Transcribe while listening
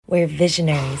where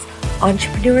visionaries,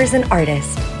 entrepreneurs, and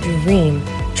artists dream,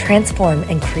 transform,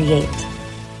 and create.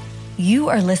 You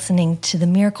are listening to the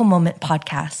Miracle Moment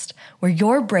podcast, where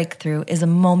your breakthrough is a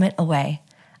moment away.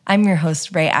 I'm your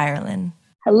host, Ray Ireland.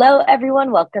 Hello,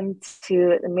 everyone. Welcome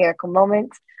to the Miracle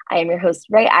Moment. I am your host,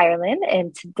 Ray Ireland,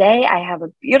 and today I have a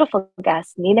beautiful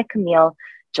guest, Nina Camille,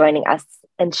 joining us.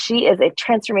 And she is a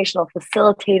transformational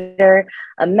facilitator,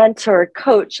 a mentor,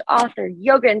 coach, author,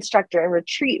 yoga instructor, and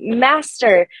retreat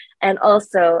master, and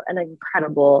also an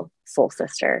incredible soul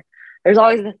sister. There's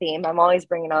always the theme. I'm always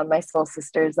bringing on my soul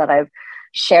sisters that I've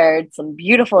shared some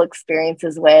beautiful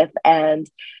experiences with. And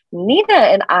Nina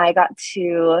and I got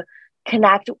to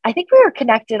connect. I think we were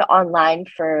connected online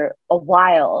for a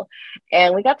while,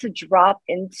 and we got to drop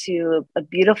into a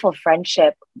beautiful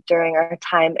friendship during our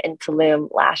time in Tulum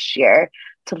last year,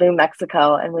 Tulum,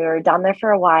 Mexico. And we were down there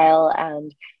for a while,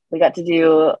 and we got to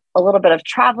do a little bit of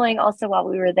traveling also while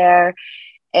we were there.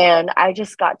 And I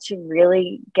just got to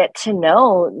really get to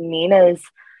know Nina's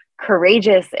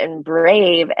courageous and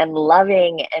brave and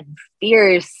loving and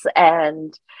fierce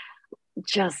and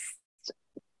just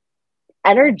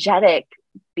energetic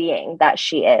being that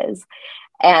she is.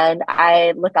 And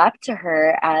I look up to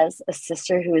her as a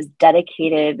sister who is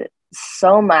dedicated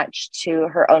so much to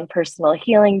her own personal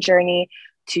healing journey,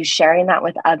 to sharing that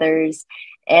with others,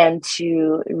 and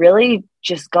to really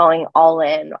just going all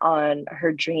in on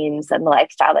her dreams and the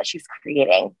lifestyle that she's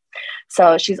creating.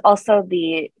 So she's also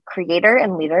the creator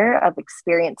and leader of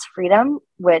Experience Freedom,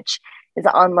 which is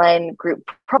online group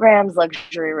programs,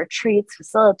 luxury retreats,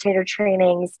 facilitator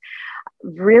trainings,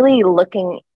 really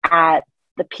looking at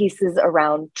the pieces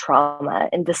around trauma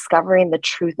and discovering the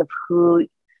truth of who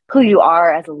you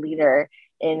are as a leader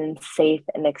in safe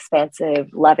and expansive,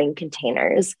 loving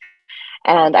containers.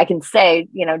 And I can say,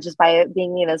 just by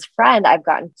being Nina's friend, I've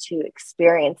gotten to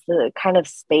experience the kind of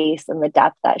space and the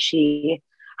depth that she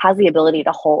has the ability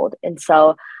to hold. And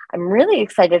so I'm really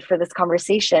excited for this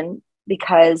conversation,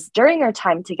 because during our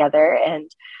time together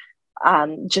and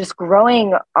just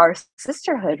growing our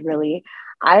sisterhood, really,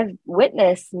 I've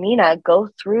witnessed Nina go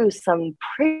through some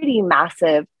pretty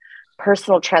massive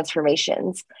personal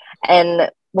transformations.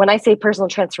 And when I say personal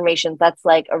transformations, that's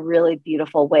like a really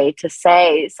beautiful way to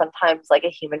say sometimes like a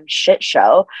human shit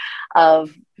show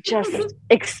of just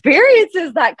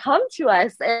experiences that come to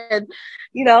us. And,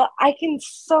 I can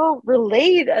so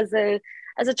relate as a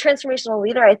transformational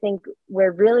leader. I think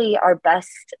we're really our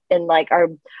best and like our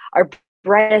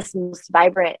brightest, most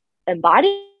vibrant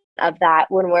embodiment of that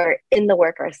when we're in the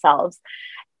work ourselves.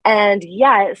 And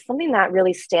yeah, it's something that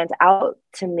really stands out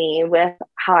to me with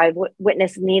how I've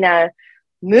witnessed Nina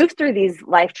move through these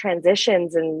life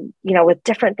transitions and, with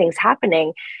different things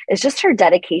happening, is just her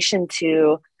dedication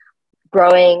to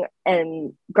growing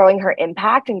her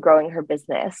impact and growing her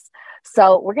business.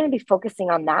 So we're going to be focusing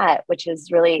on that, which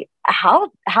is really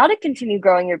how to continue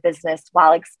growing your business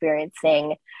while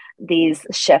experiencing these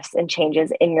shifts and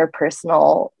changes in your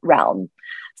personal realm.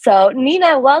 So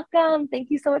Nina, welcome.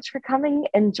 Thank you so much for coming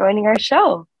and joining our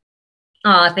show.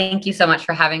 Oh, thank you so much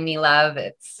for having me, love.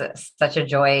 It's such a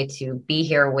joy to be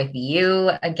here with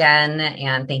you again.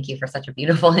 And thank you for such a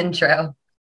beautiful intro.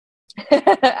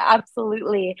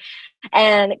 Absolutely.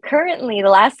 And currently, the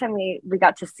last time we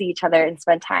got to see each other and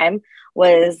spend time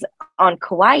was on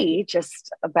Kauai,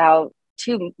 just about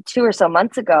two or so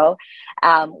months ago,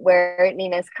 where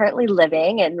Nina is currently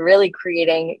living and really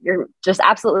creating, you're just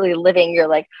absolutely living your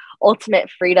like ultimate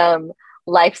freedom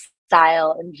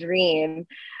lifestyle and dream,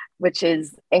 which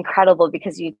is incredible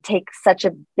because you take such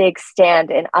a big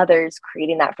stand in others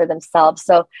creating that for themselves.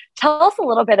 So tell us a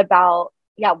little bit about,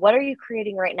 what are you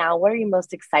creating right now? What are you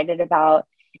most excited about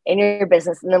in your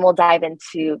business? And then we'll dive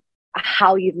into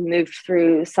how you've moved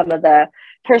through some of the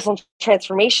personal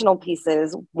transformational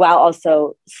pieces while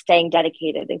also staying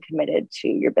dedicated and committed to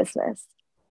your business.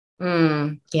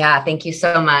 Yeah, thank you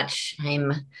so much.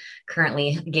 I'm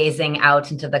currently gazing out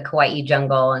into the Kauai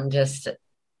jungle and just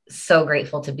so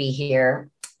grateful to be here.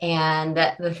 And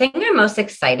the thing I'm most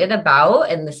excited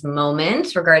about in this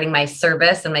moment regarding my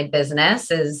service and my business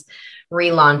is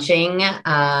relaunching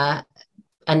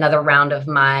another round of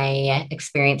my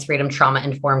Experience Freedom Trauma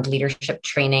Informed Leadership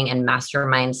Training and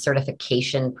Mastermind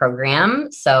Certification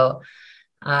program. So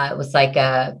it was like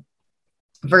a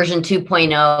version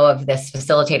 2.0 of this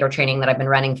facilitator training that I've been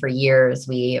running for years.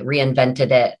 We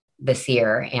reinvented it this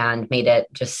year and made it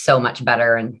just so much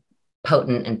better and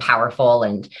potent and powerful.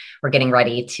 And we're getting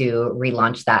ready to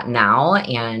relaunch that now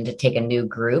and take a new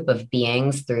group of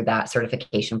beings through that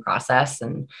certification process.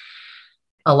 And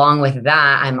along with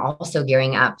that, I'm also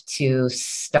gearing up to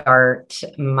start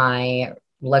my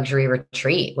luxury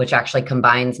retreat, which actually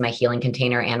combines my healing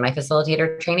container and my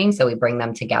facilitator training. So we bring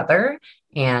them together,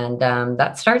 and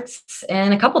that starts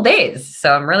in a couple days.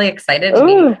 So I'm really excited to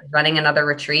be running another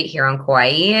retreat here on Kauai.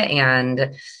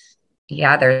 And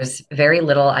yeah, there's very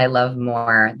little I love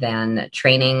more than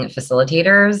training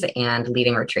facilitators and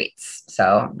leading retreats.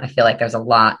 So I feel like there's a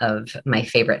lot of my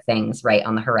favorite things right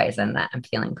on the horizon that I'm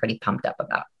feeling pretty pumped up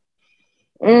about.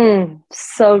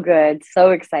 So good.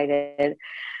 So excited.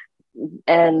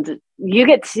 And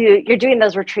you're doing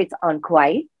those retreats on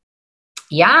Kauai?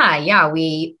 Yeah.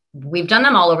 We've done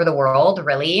them all over the world,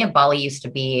 really. Bali used to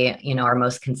be, our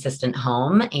most consistent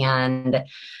home. And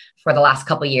for the last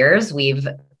couple of years, we've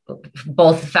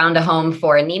both found a home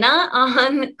for Nina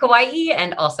on Kauai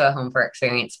and also a home for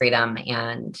Experience Freedom.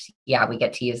 And yeah, we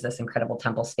get to use this incredible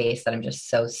temple space that I'm just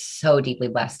so deeply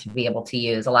blessed to be able to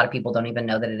use. A lot of people don't even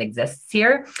know that it exists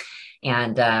here.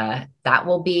 And that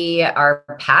will be our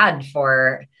pad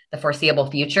for the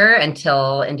foreseeable future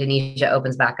until Indonesia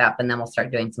opens back up. And then we'll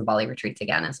start doing some Bali retreats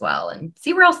again as well and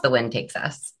see where else the wind takes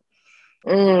us.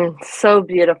 So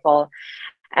beautiful.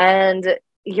 And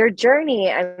your journey,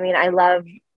 I love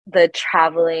the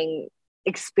traveling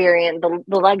experience,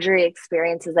 the luxury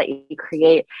experiences that you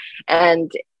create.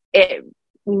 And it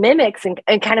mimics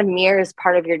and kind of mirrors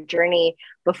part of your journey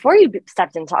before you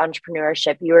stepped into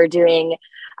entrepreneurship. You were doing,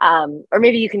 or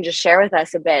maybe you can just share with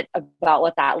us a bit about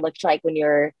what that looked like when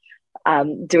you're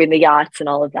doing the yachts and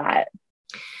all of that.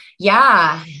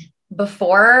 Yeah.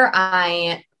 Before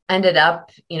I ended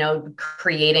up,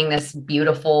 creating this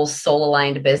beautiful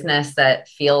soul-aligned business that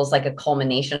feels like a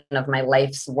culmination of my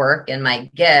life's work and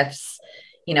my gifts.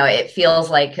 It feels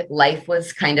like life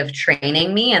was kind of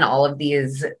training me in all of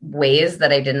these ways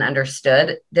that I didn't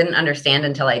understand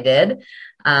until I did.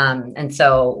 And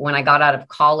so when I got out of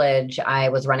college, I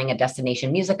was running a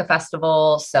destination music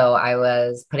festival. So I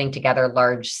was putting together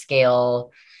large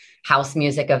scale house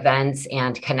music events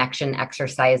and connection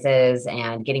exercises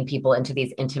and getting people into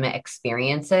these intimate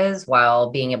experiences while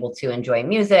being able to enjoy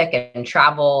music and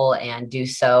travel and do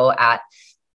so at,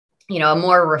 a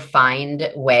more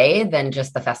refined way than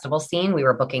just the festival scene. We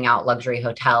were booking out luxury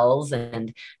hotels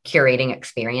and curating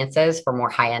experiences for more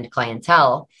high-end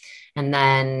clientele. And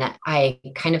then I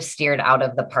kind of steered out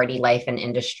of the party life and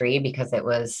industry because it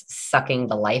was sucking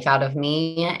the life out of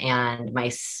me and my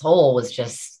soul was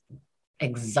just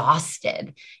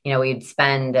exhausted. We'd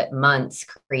spend months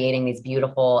creating these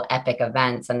beautiful, epic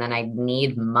events, and then I'd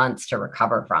need months to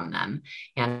recover from them.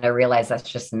 And I realized that's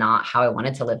just not how I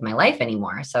wanted to live my life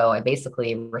anymore. So I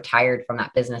basically retired from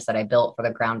that business that I built for the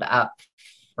ground up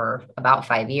for about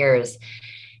 5 years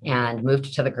and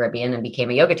moved to the Caribbean and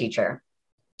became a yoga teacher.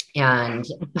 And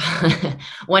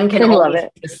one can only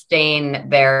sustain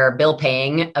their bill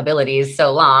paying abilities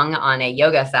so long on a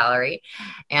yoga salary.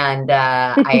 And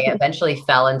I eventually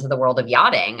fell into the world of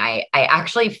yachting. I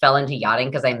actually fell into yachting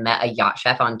because I met a yacht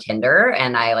chef on Tinder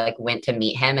and I went to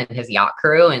meet him and his yacht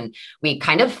crew. And we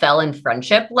kind of fell in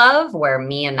friendship love where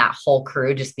me and that whole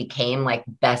crew just became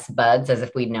best buds as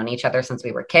if we'd known each other since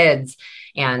we were kids.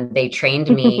 And they trained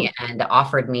me and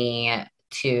offered me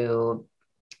to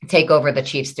take over the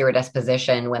chief stewardess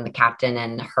position when the captain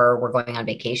and her were going on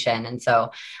vacation. And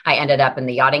so I ended up in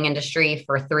the yachting industry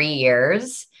for 3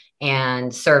 years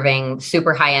and serving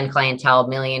super high-end clientele,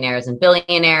 millionaires and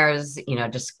billionaires,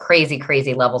 just crazy,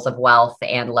 crazy levels of wealth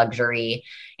and luxury,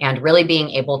 and really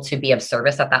being able to be of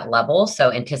service at that level.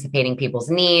 So anticipating people's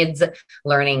needs,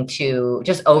 learning to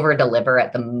just over deliver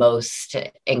at the most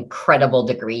incredible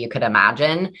degree you could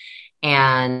imagine.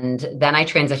 And then I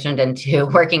transitioned into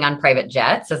working on private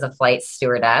jets as a flight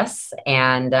stewardess.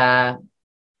 And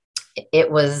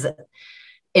it was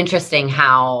interesting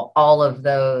how all of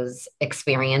those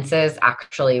experiences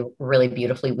actually really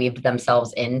beautifully weaved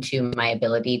themselves into my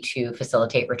ability to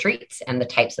facilitate retreats and the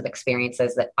types of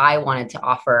experiences that I wanted to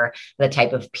offer, the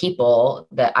type of people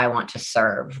that I want to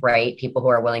serve, right? People who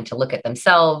are willing to look at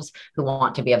themselves, who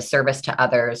want to be of service to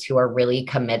others, who are really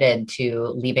committed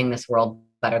to leaving this world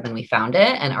better than we found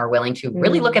it and are willing to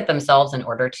really look at themselves in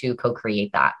order to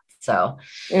co-create that. So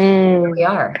here we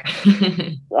are.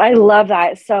 I love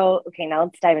that. So, okay, now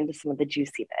let's dive into some of the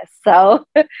juiciness. So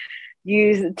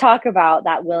you talk about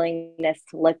that willingness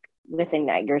to look within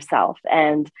that yourself.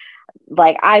 And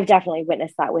I've definitely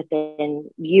witnessed that within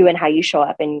you and how you show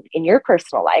up in your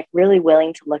personal life, really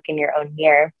willing to look in your own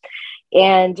mirror.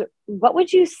 And what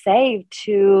would you say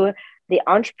to the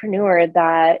entrepreneur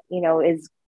that, is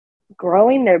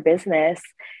growing their business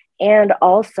and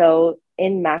also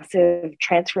in massive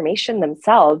transformation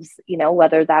themselves,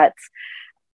 whether that's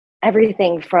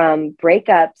everything from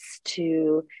breakups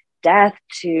to death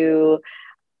to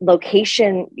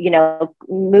location,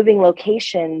 moving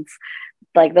locations,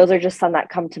 like those are just some that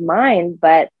come to mind.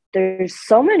 But there's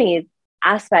so many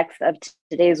aspects of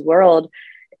today's world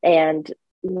and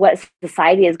what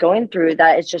society is going through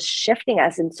that is just shifting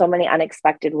us in so many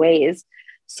unexpected ways.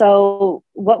 So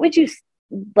what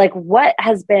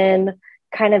has been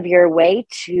kind of your way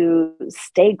to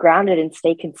stay grounded and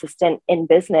stay consistent in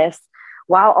business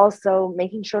while also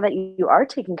making sure that you are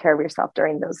taking care of yourself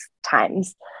during those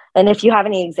times? And if you have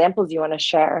any examples you want to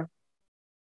share.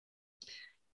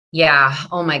 Yeah.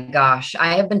 Oh my gosh.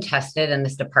 I have been tested in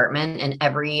this department in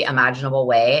every imaginable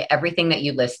way. Everything that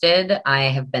you listed, I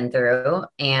have been through,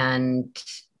 and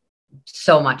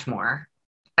so much more.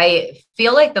 I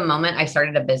feel like the moment I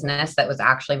started a business that was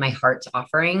actually my heart's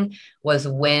offering was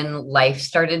when life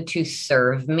started to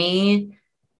serve me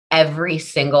every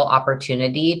single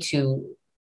opportunity to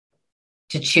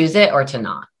choose it or to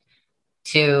not,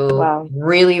 to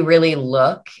really, really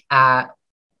look at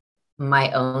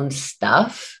my own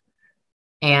stuff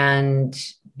and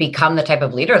become the type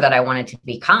of leader that I wanted to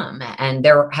become. And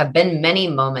there have been many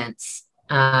moments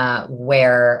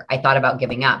where I thought about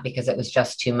giving up because it was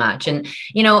just too much. And,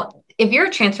 if you're a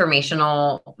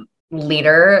transformational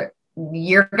leader,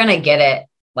 you're going to get it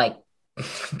like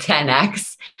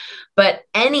 10x, but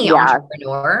any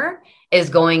entrepreneur is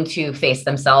going to face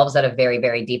themselves at a very,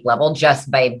 very deep level just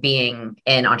by being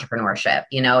in entrepreneurship.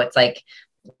 It's like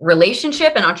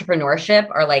relationship and entrepreneurship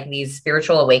are like these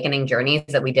spiritual awakening journeys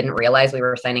that we didn't realize we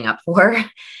were signing up for.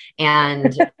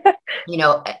 And,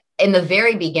 in the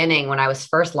very beginning, when I was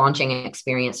first launching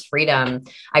Experience Freedom,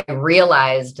 I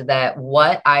realized that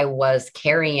what I was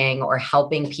carrying or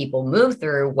helping people move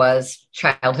through was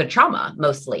childhood trauma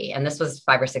mostly. And this was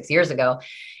 5 or 6 years ago.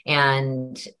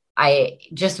 And I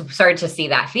just started to see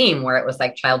that theme where it was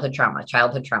like childhood trauma,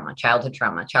 childhood trauma, childhood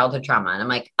trauma, childhood trauma. And I'm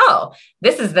like, oh,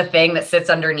 this is the thing that sits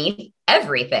underneath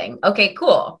everything. Okay,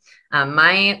 cool.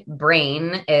 My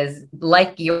brain is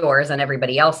like yours and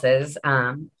everybody else's,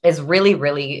 is really,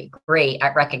 really great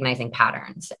at recognizing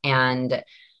patterns. And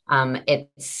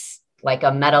it's like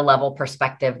a meta level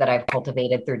perspective that I've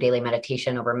cultivated through daily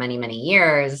meditation over many, many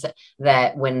years,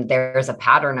 that when there's a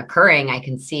pattern occurring, I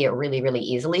can see it really, really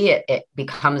easily. It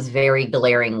becomes very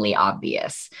glaringly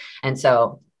obvious. And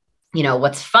so,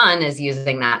 what's fun is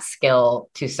using that skill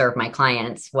to serve my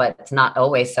clients. What's not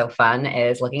always so fun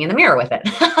is looking in the mirror with it.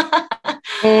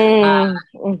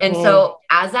 And so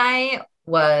as I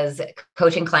was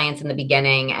coaching clients in the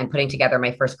beginning and putting together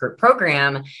my first group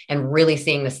program and really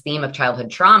seeing this theme of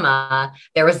childhood trauma,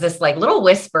 there was this like little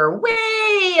whisper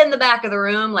way in the back of the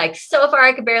room, like so far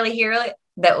I could barely hear it,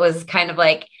 that was kind of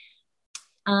like,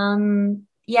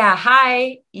 yeah,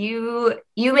 hi, you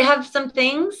have some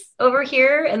things over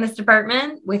here in this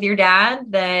department with your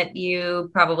dad that you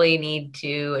probably need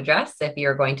to address if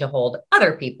you're going to hold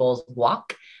other people's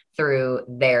walk through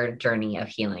their journey of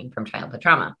healing from childhood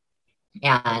trauma.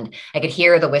 And I could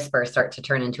hear the whisper start to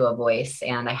turn into a voice.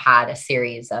 And I had a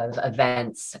series of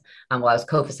events while I was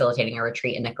co-facilitating a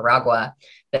retreat in Nicaragua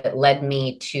that led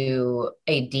me to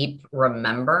a deep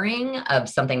remembering of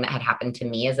something that had happened to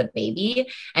me as a baby,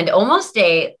 and almost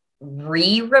a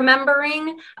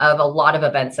re-remembering of a lot of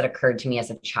events that occurred to me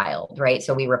as a child, right?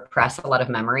 So we repress a lot of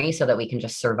memory so that we can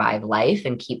just survive life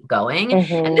and keep going.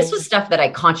 Mm-hmm. And this was stuff that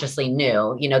I consciously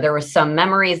knew. There were some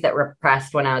memories that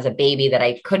repressed when I was a baby that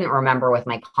I couldn't remember with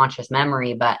my conscious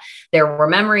memory, but there were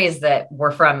memories that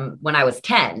were from when I was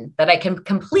 10 that I can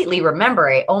completely remember.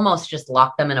 I almost just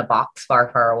locked them in a box far,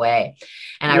 far away.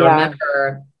 And I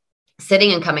remember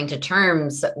sitting and coming to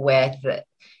terms with,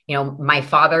 my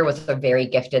father was a very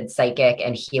gifted psychic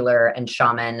and healer and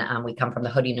shaman. We come from the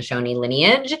Haudenosaunee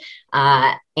lineage.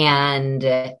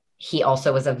 And he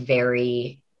also was a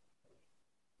very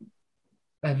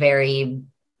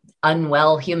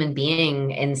unwell human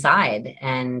being inside,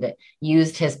 and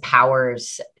used his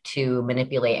powers to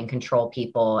manipulate and control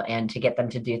people and to get them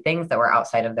to do things that were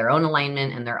outside of their own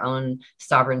alignment and their own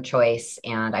sovereign choice.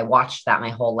 And I watched that my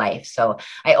whole life. So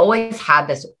I always had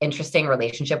this interesting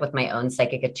relationship with my own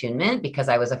psychic attunement because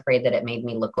I was afraid that it made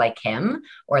me look like him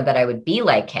or that I would be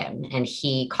like him. And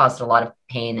he caused a lot of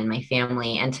pain in my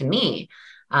family and to me.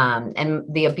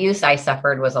 And the abuse I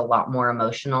suffered was a lot more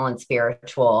emotional and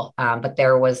spiritual, but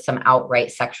there was some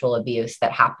outright sexual abuse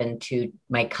that happened to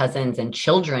my cousins and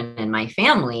children in my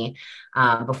family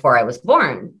before I was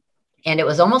born. And it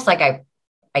was almost like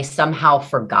I somehow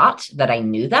forgot that I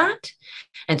knew that.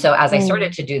 And so as I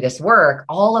started to do this work,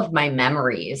 all of my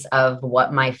memories of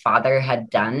what my father had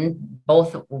done,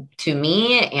 both to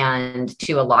me and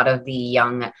to a lot of the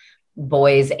young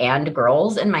boys and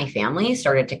girls in my family,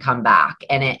 started to come back.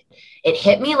 And it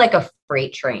hit me like a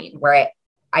freight train where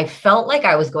I felt like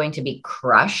I was going to be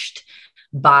crushed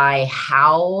by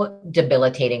how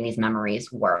debilitating these memories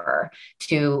were.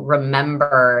 To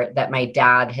remember that my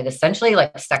dad had essentially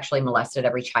like sexually molested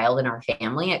every child in our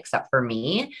family except for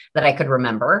me, that I could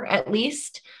remember at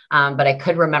least. But I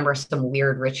could remember some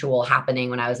weird ritual happening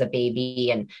when I was a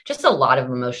baby and just a lot of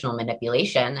emotional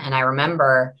manipulation. And I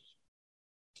remember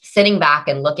sitting back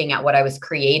and looking at what I was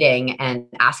creating and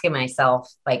asking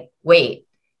myself, like, wait,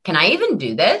 can I even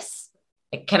do this?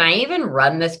 Like, can I even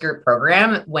run this group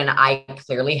program when I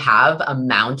clearly have a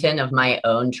mountain of my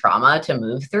own trauma to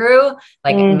move through?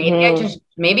 Like,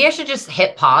 maybe I should just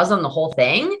hit pause on the whole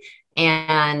thing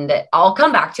and I'll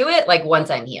come back to it like once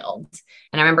I'm healed.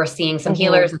 And I remember seeing some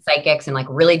healers and psychics and like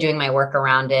really doing my work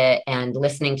around it and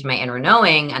listening to my inner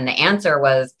knowing. And the answer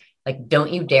was like,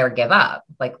 don't you dare give up.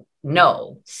 Like,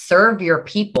 no, serve your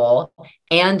people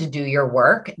and do your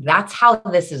work. That's how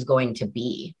this is going to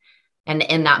be. And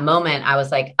in that moment, I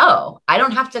was like, oh, I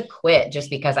don't have to quit just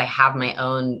because I have my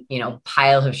own,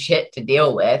 pile of shit to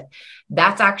deal with.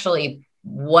 That's actually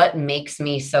what makes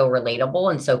me so relatable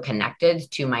and so connected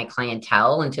to my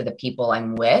clientele and to the people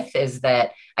I'm with, is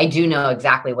that I do know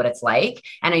exactly what it's like.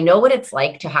 And I know what it's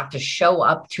like to have to show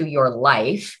up to your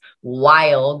life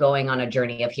while going on a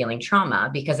journey of healing trauma,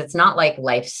 because it's not like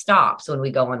life stops when we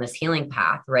go on this healing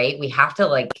path, right? We have to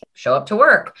like show up to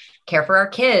work, care for our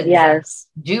kids, yes,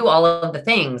 do all of the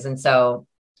things. And so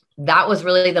that was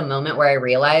really the moment where I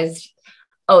realized,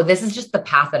 oh, this is just the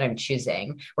path that I'm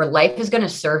choosing, where life is going to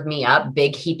serve me up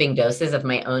big heaping doses of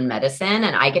my own medicine.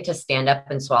 And I get to stand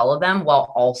up and swallow them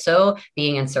while also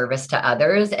being in service to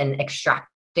others and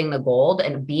extracting the gold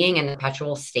and being in a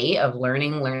perpetual state of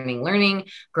learning,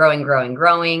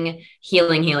 growing,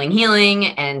 healing,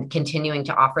 and continuing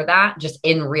to offer that just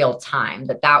in real time.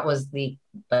 That was the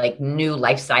like new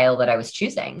lifestyle that I was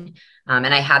choosing. And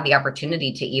I had the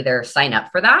opportunity to either sign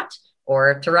up for that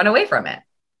or to run away from it.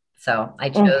 So I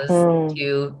chose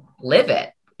to live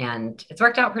it, and it's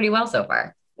worked out pretty well so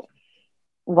far.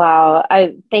 Wow.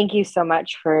 I thank you so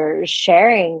much for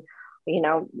sharing,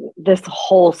 this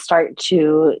whole start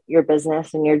to your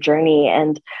business and your journey.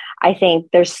 And I think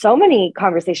there's so many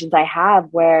conversations I have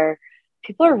where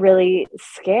people are really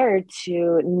scared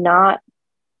to not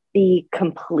be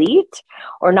complete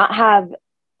or not have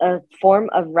a form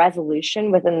of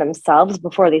resolution within themselves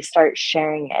before they start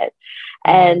sharing it.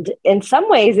 And in some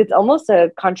ways, it's almost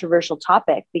a controversial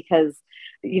topic because,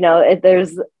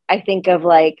 I think of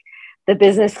like the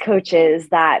business coaches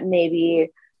that maybe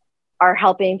are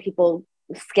helping people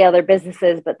scale their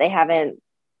businesses, but they haven't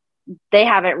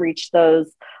reached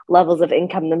those levels of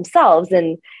income themselves,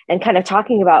 and kind of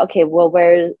talking about, okay, well,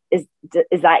 where is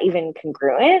that even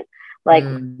congruent? Like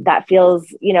that feels,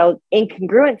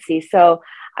 incongruency. So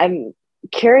I'm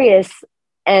curious.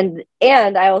 And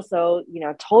I also,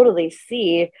 totally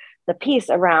see the piece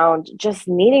around just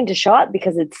needing to show up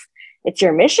because it's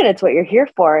your mission. It's what you're here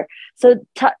for. So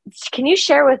can you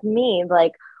share with me,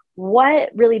 like,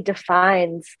 what really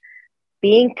defines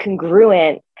being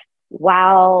congruent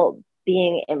while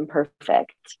being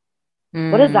imperfect?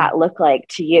 What does that look like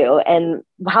to you? And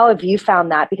how have you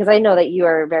found that? Because I know that you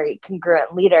are a very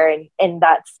congruent leader, and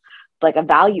that's like a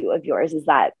value of yours, is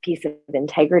that piece of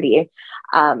integrity.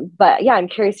 But yeah, I'm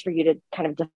curious for you to kind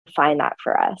of define that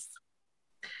for us.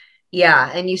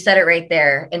 Yeah. And you said it right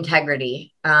there,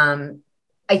 integrity.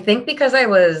 I think because I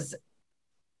was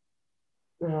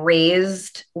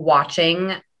raised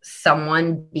watching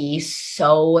someone be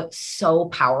so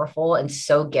powerful and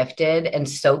so gifted and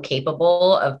so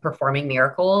capable of performing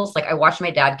miracles. Like I watched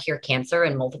my dad cure cancer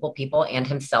in multiple people and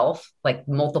himself like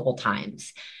multiple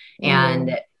times.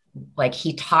 And like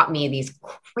he taught me these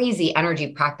crazy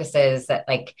energy practices that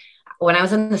like when I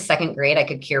was in the second grade, I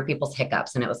could cure people's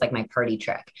hiccups, and it was like my party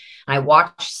trick. And I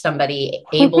watched somebody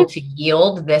able to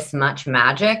yield this much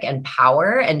magic and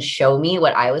power and show me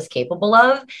what I was capable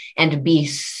of, and be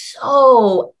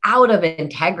so out of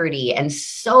integrity and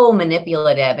so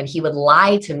manipulative. And he would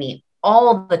lie to me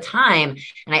all the time.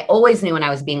 And I always knew when I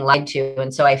was being lied to.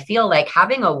 And so I feel like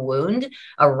having a wound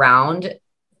around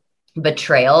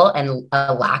betrayal and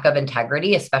a lack of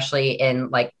integrity, especially in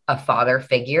like a father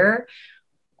figure,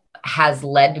 has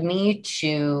led me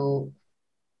to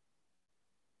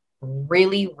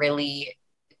really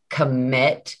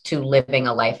commit to living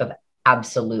a life of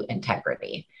absolute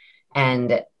integrity.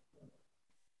 And,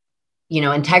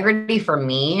 integrity for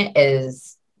me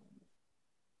is,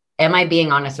 am I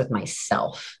being honest with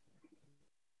myself?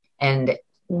 And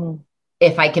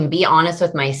if I can be honest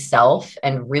with myself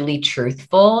and really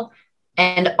truthful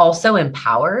and also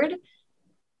empowered,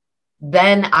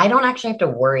 then I don't actually have to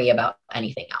worry about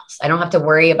anything else. I don't have to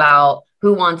worry about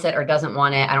who wants it or doesn't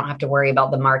want it. I don't have to worry about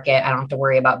the market. I don't have to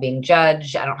worry about being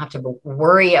judged. I don't have to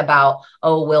worry about,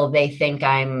 oh, will they think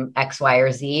I'm X, Y,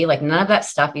 or Z? Like none of that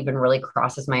stuff even really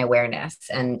crosses my awareness.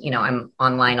 And, you know, I'm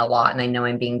online a lot and I know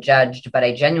I'm being judged, but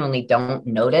I genuinely don't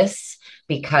notice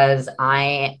because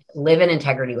I live in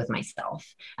integrity with myself.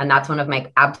 And that's one of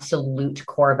my absolute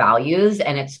core values.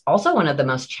 And it's also one of the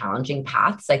most challenging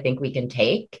paths I think we can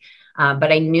take.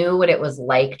 But I knew what it was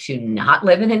like to not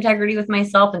live in integrity with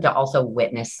myself and to also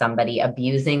witness somebody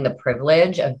abusing the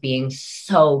privilege of being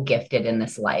so gifted in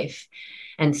this life.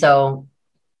 And so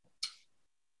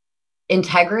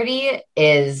integrity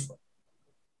is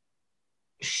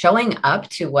showing up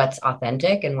to what's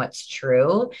authentic and what's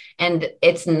true. And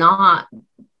it's not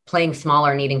playing small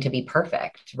or needing to be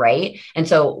perfect, right? And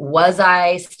so was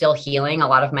I still healing a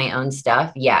lot of my own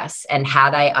stuff? Yes. And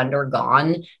had I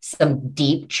undergone some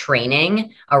deep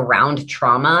training around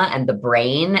trauma and the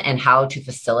brain and how to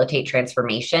facilitate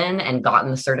transformation and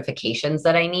gotten the certifications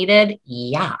that I needed?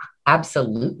 Yeah.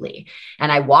 Absolutely.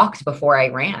 And I walked before I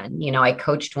ran. You know, I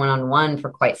coached one-on-one for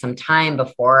quite some time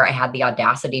before I had the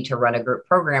audacity to run a group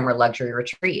program or luxury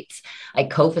retreats. I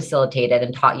co-facilitated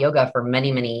and taught yoga for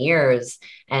many, many years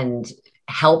and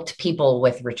helped people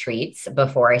with retreats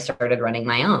before I started running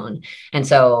my own. And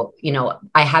so, you know,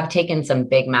 I have taken some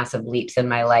big, massive leaps in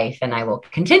my life and I will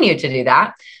continue to do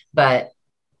that. But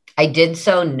I did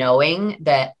so knowing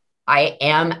that I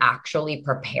am actually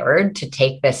prepared to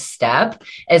take this step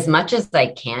as much as I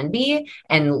can be.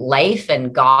 And life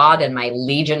and God and my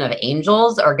legion of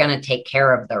angels are going to take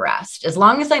care of the rest. As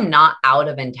long as I'm not out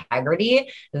of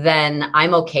integrity, then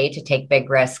I'm okay to take big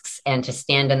risks and to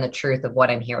stand in the truth of what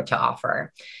I'm here to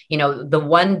offer. You know, the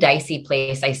one dicey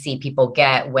place I see people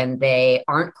get when they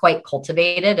aren't quite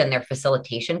cultivated in their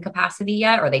facilitation capacity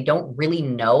yet, or they don't really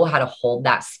know how to hold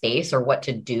that space or what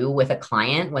to do with a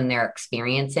client when they're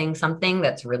experiencing something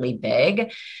that's really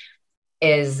big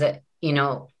is, you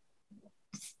know,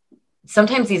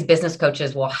 sometimes these business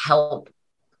coaches will help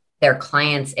their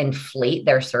clients inflate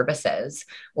their services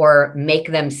or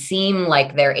make them seem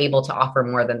like they're able to offer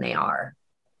more than they are.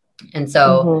 And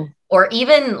so, or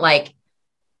even like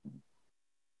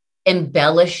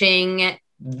embellishing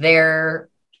their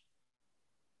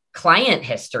client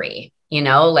history, you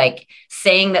know, like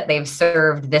saying that they've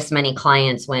served this many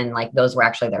clients when like those were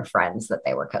actually their friends that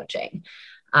they were coaching.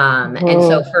 And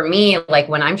so for me, like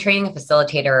when I'm training a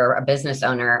facilitator or a business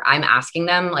owner, I'm asking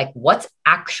them like, what's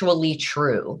actually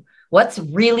true? What's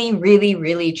really, really,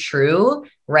 really true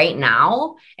right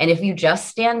now? And if you just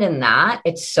stand in that,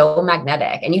 it's so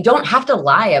magnetic. And you don't have to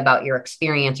lie about your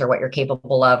experience or what you're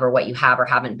capable of or what you have or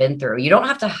haven't been through. You don't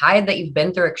have to hide that you've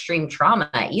been through extreme trauma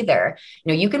either.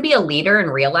 You know, you can be a leader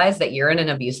and realize that you're in an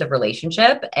abusive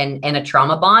relationship and a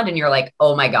trauma bond. And you're like,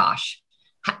 oh my gosh,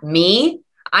 me?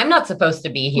 I'm not supposed to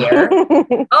be here.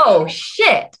 Oh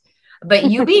shit.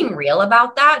 But you being real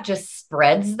about that just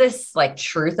spreads this like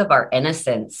truth of our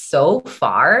innocence so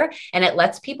far, and it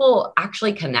lets people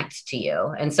actually connect to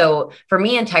you. And so for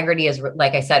me, integrity is,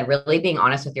 like I said, really being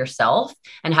honest with yourself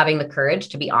and having the courage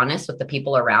to be honest with the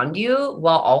people around you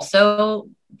while also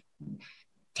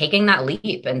taking that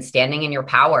leap and standing in your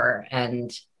power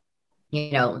and,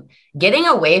 you know, getting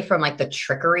away from like the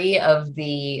trickery of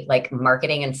the like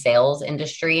marketing and sales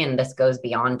industry. And this goes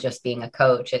beyond just being a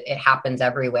coach. It happens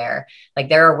everywhere. Like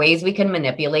there are ways we can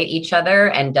manipulate each other.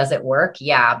 And does it work?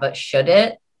 Yeah. But should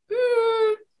it?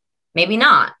 Maybe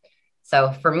not.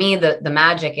 So for me, the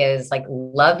magic is like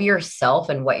love yourself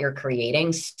and what you're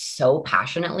creating so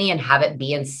passionately and have it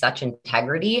be in such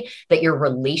integrity that your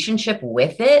relationship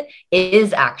with it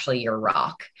is actually your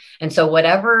rock. And so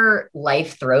whatever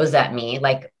life throws at me,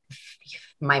 like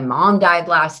my mom died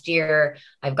last year,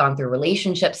 I've gone through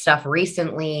relationship stuff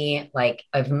recently, like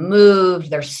I've moved,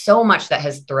 there's so much that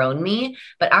has thrown me,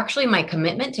 but actually my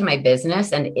commitment to my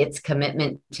business and its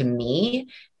commitment to me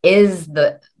is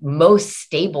the most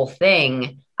stable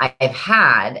thing I've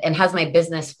had. And has my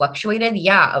business fluctuated?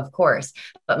 Yeah, of course.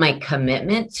 But my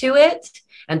commitment to it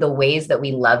and the ways that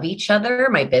we love each other,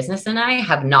 my business and I,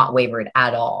 have not wavered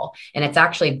at all. And it's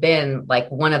actually been like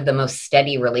one of the most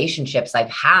steady relationships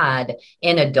I've had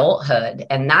in adulthood.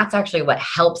 And that's actually what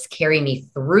helps carry me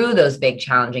through those big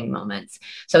challenging moments.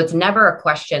 So it's never a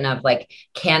question of like,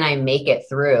 can I make it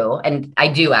through? And I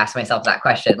do ask myself that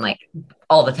question like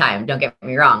all the time, don't get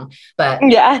me wrong, but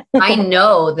Yeah. I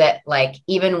know that like,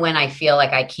 even when I feel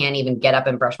like I can't even get up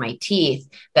and brush my teeth,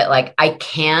 that like I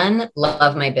can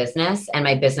love my business and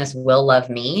my business will love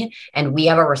me. And we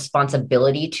have a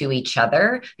responsibility to each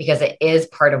other because it is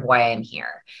part of why I'm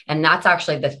here. And that's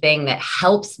actually the thing that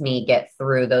helps me get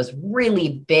through those really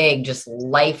big, just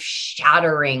life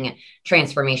shattering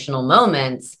transformational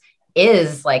moments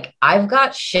is like, I've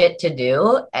got shit to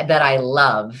do that I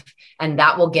love. And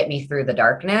that will get me through the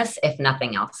darkness if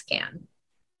nothing else can.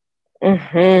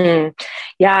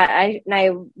 Yeah.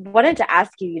 I wanted to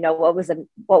ask you, you know, what was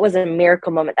a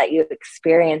miracle moment that you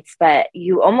experienced, but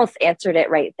you almost answered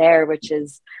it right there, which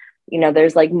is, you know,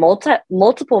 there's like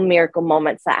multiple miracle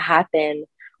moments that happen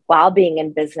while being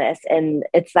in business. And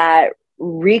it's that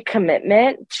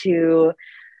recommitment to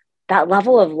that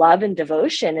level of love and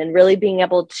devotion and really being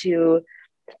able to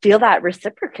feel that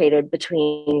reciprocated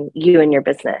between you and your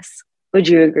business. Would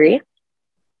you agree?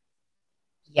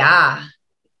 Yeah.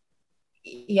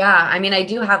 Yeah. I mean, I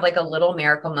do have like a little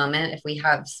miracle moment if we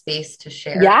have space to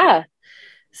share. Yeah,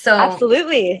 So,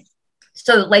 absolutely.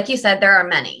 so like you said, there are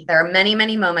many,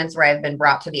 many moments where I've been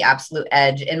brought to the absolute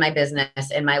edge in my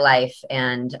business, in my life,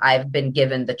 and I've been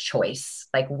given the choice.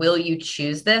 Like, will you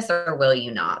choose this or will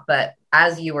you not? But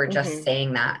as you were just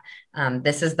saying that,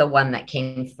 this is the one that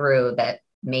came through that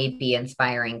may be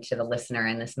inspiring to the listener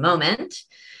in this moment.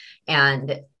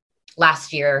 And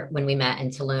last year when we met in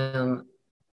Tulum,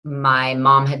 my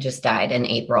mom had just died in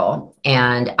April,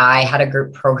 and I had a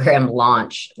group program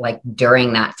launch like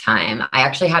during that time. I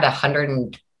actually had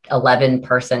 111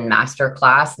 person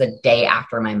masterclass the day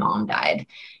after my mom died.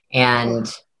 And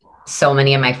so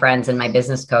many of my friends and my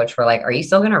business coach were like, are you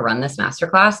still going to run this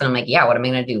masterclass? And I'm like, yeah, what am I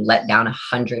going to do? Let down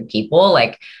 100 people?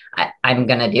 Like I'm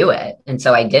going to do it. And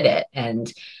so I did it.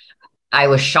 And I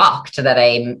was shocked that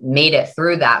I made it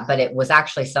through that, but it was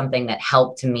actually something that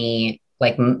helped me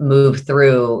like move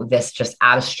through this just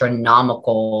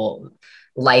astronomical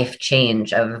life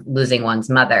change of losing one's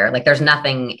mother. Like there's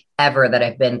nothing ever that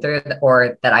I've been through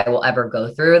or that I will ever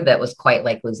go through that was quite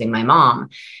like losing my mom.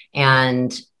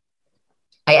 And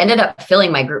I ended up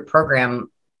filling my group program,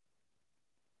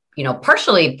 you know,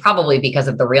 partially probably because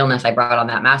of the realness I brought on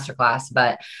that masterclass,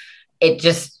 but it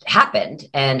just happened.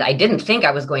 And I didn't think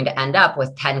I was going to end up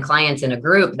with 10 clients in a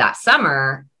group that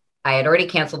summer. I had already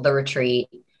canceled the retreat.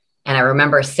 And I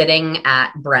remember sitting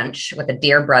at brunch with a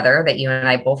dear brother that you and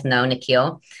I both know,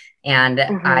 Nikhil. And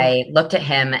I looked at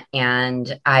him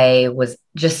and I was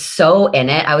just so in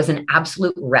it. I was an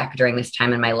absolute wreck during this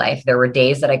time in my life. There were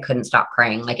days that I couldn't stop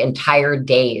crying, like entire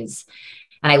days.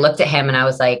 And I looked at him and I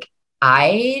was like,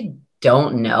 I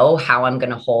don't know how I'm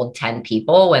going to hold 10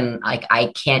 people when like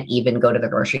I can't even go to the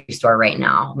grocery store right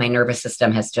now. My nervous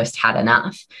system has just had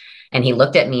enough. And he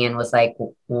looked at me and was like,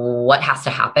 what has to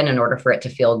happen in order for it to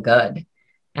feel good?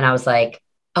 And I was like,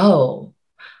 oh,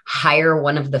 hire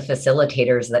one of the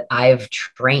facilitators that I've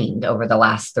trained over the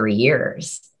last 3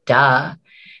 years. Duh.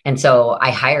 And so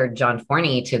I hired John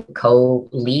Forney to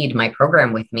co-lead my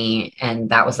program with me. And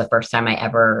that was the first time I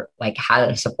ever like had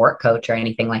a support coach or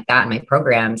anything like that in my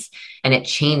programs. And it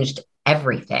changed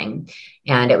everything.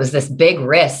 And it was this big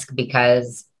risk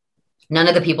because none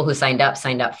of the people who signed up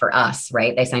for us,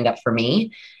 right? They signed up for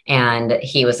me. And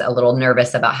he was a little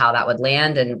nervous about how that would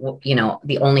land. And, you know,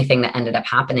 the only thing that ended up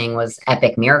happening was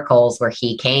epic miracles where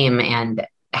he came and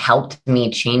helped me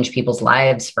change people's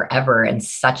lives forever in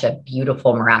such a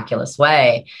beautiful, miraculous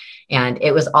way. And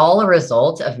it was all a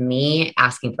result of me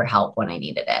asking for help when I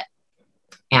needed it.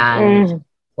 And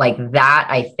like that,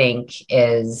 I think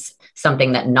is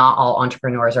something that not all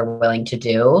entrepreneurs are willing to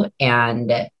do.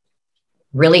 And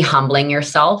really humbling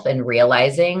yourself and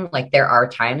realizing like there are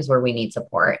times where we need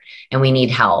support and we need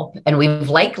help. And we've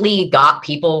likely got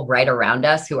people right around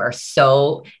us who are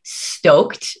so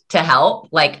stoked to help,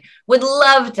 like would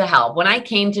love to help. When I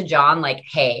came to John, like,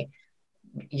 hey,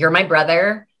 you're my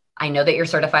brother. I know that you're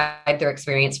certified through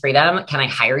Experience Freedom. Can I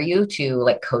hire you to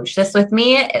like coach this with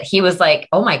me? He was like,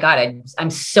 oh my God, I'm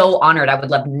so honored. I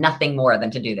would love nothing more than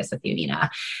to do this with you,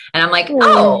 Nina. And I'm like,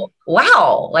 oh,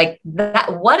 wow. Like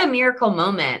that, what a miracle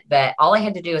moment that all I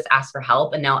had to do is ask for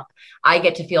help. And now I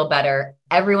get to feel better.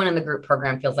 Everyone in the group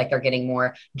program feels like they're getting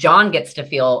more. John gets to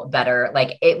feel better.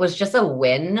 Like it was just a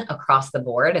win across the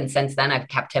board. And since then I've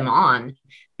kept him on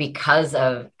because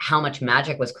of how much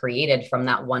magic was created from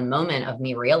that one moment of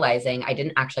me realizing I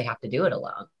didn't actually have to do it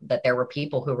alone, that there were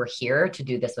people who were here to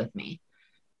do this with me.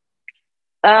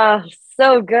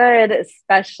 So good,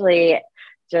 especially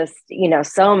just, you know,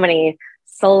 so many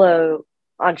solo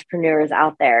entrepreneurs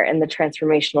out there in the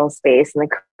transformational space and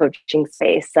the coaching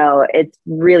space. So it's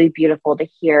really beautiful to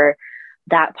hear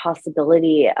that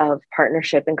possibility of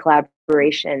partnership and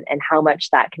collaboration and how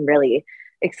much that can really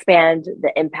expand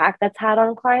the impact that's had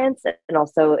on clients and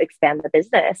also expand the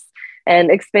business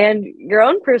and expand your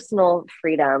own personal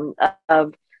freedom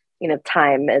of,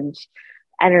 time and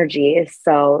energy.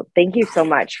 So thank you so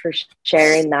much for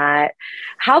sharing that.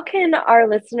 How can our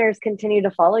listeners continue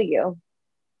to follow you?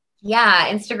 Yeah,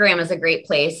 Instagram is a great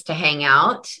place to hang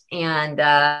out. And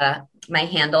my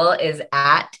handle is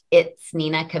at It's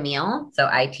Nina Camille. So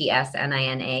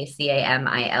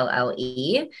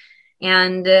ITSNINACAMILLE.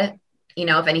 And,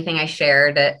 if anything I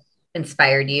shared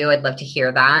inspired you, I'd love to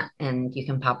hear that. And you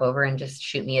can pop over and just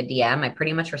shoot me a DM. I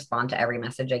pretty much respond to every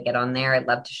message I get on there. I'd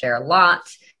love to share a lot.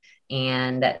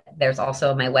 And there's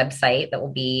also my website that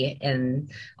will be in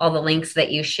all the links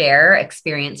that you share.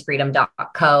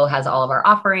 Experiencefreedom.co has all of our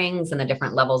offerings and the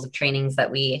different levels of trainings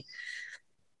that we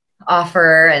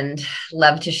offer and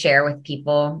love to share with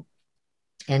people.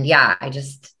 And yeah,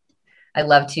 I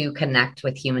love to connect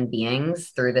with human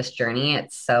beings through this journey.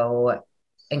 It's so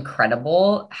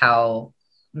incredible how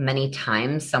many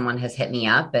times someone has hit me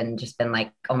up and just been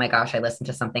like, oh my gosh, I listened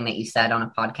to something that you said on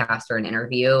a podcast or an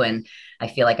interview, and I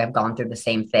feel like I've gone through the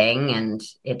same thing. And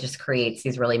it just creates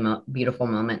these really beautiful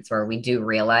moments where we do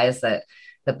realize that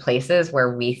the places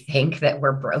where we think that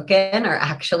we're broken are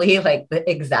actually like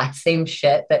the exact same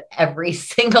shit that every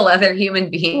single other human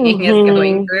being is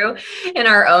going through in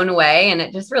our own way. And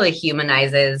it just really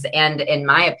humanizes. And in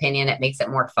my opinion, it makes it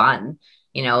more fun.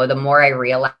 The more I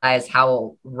realize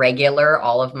how regular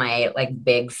all of my like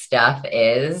big stuff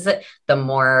is, the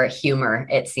more humor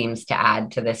it seems to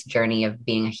add to this journey of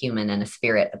being a human and a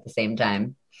spirit at the same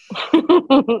time.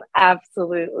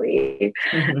 Absolutely.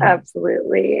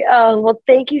 Absolutely. Oh, well,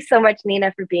 thank you so much,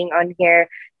 Nina, for being on here.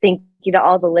 Thank you to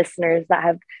all the listeners that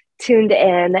have tuned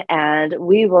in, and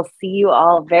we will see you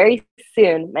all very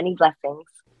soon. Many blessings.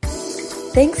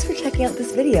 Thanks for checking out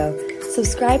this video.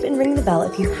 Subscribe and ring the bell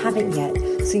if you haven't yet,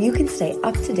 so you can stay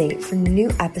up to date for new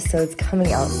episodes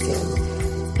coming out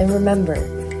soon. And remember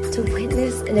to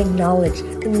witness and acknowledge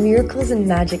the miracles and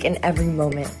magic in every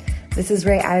moment. This is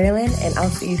Ray Ireland, and I'll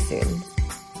see you soon.